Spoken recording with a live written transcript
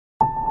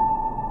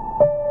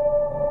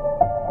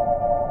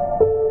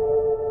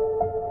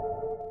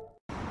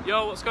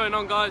what's going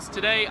on, guys?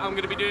 Today I'm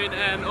going to be doing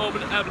an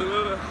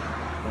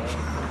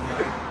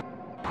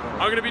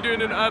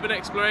urban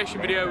exploration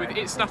video with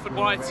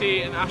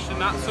ItsStaffordYT and Ashdon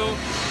Natzel.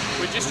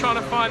 We're just trying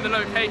to find the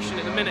location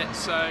at the minute,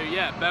 so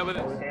yeah, bear with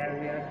us.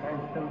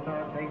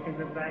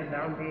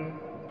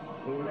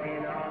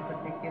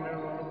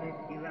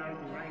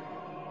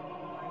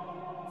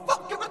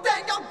 Fuck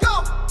everything, I'm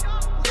gone.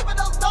 Leave it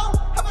alone.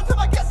 Every time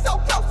I get so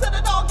close and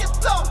it all gets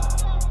blown.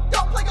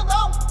 Don't play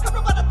alone.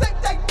 Everybody think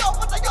they know,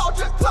 but they all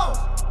just clones.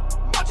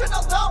 Marching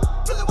alone.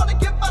 Really wanna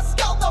give my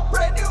skull a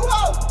brand new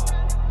home.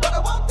 But I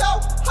won't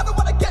though. I don't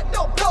wanna get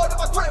no blood in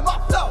my grandma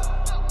flow.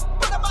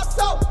 But in my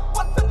soul,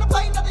 one fin the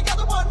plane and the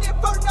other one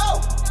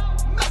inferno.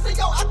 Messy,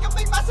 yo, I can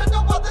be messing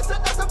no others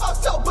and that's about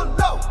so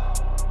below.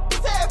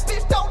 This ass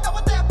bitch don't know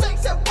a damn thing,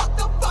 said what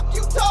the fuck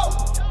you told.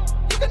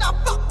 You cannot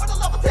fuck with a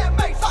level 10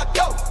 mates like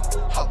ghosts.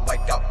 I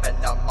wake up in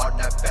the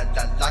morning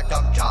feeling like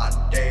I'm John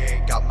D.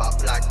 Got my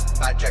black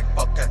magic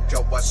book and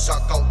drew a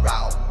circle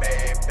round me.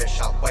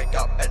 Bitch, I wake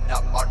up in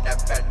the morning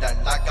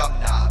feeling like I'm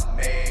not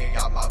me.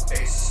 I'm a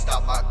beast,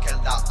 I'm a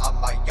killer,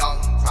 I'm a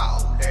young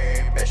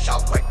Crowley. Bitch, I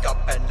wake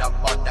up in the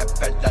morning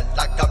feeling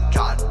like I'm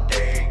John D.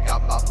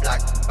 Got my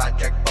black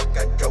magic book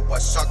and drew a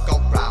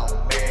circle round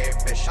me.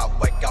 Bitch, I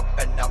wake up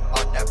in the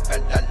morning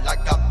feeling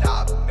like I'm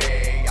not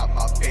me. I'm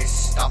a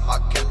beast, I'm a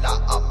killer,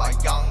 I'm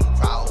a young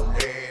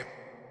Crowley.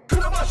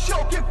 Cut on my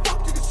show, get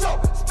fucked in your soul.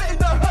 Spitting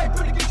the hype,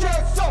 pretty good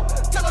jazz soul.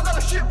 Got a lot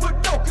of shit with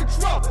no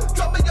control.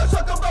 Drop me a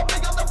shot, I'm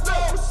rubbing on the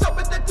floor. Some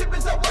of the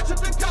demons I watch them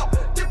go.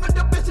 Different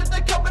the business,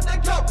 they come and they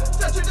go.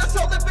 Touching the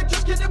soul, if it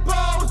just getting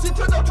bones.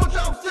 Internal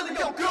torture, I'm stealing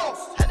your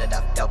ghost. Had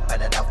enough dope,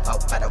 had enough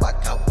hope. Where do I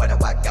go? Where do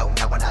I go?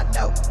 Now when I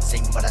know.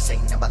 Seen what I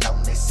seen, I'm a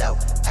lonely soul.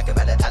 I can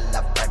better tell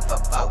a friend for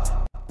foe.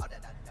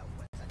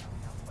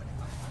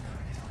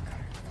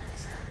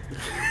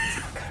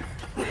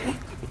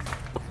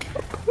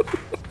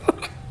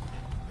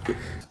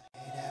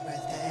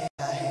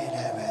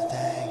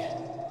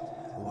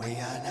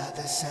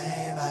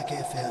 Same, I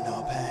can feel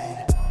no pain.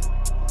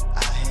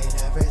 I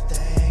hate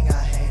everything,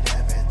 I hate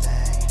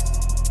everything.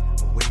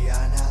 We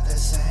are not the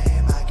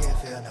same, I can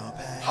feel no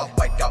pain. I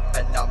wake up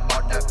in the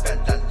morning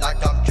feeling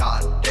like I'm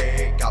John D.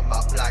 Got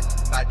my black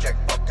magic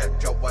book and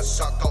drew a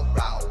circle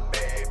round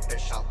me.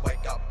 Bitch, I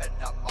wake up in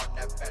the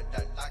morning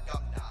feeling like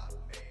I'm not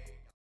me.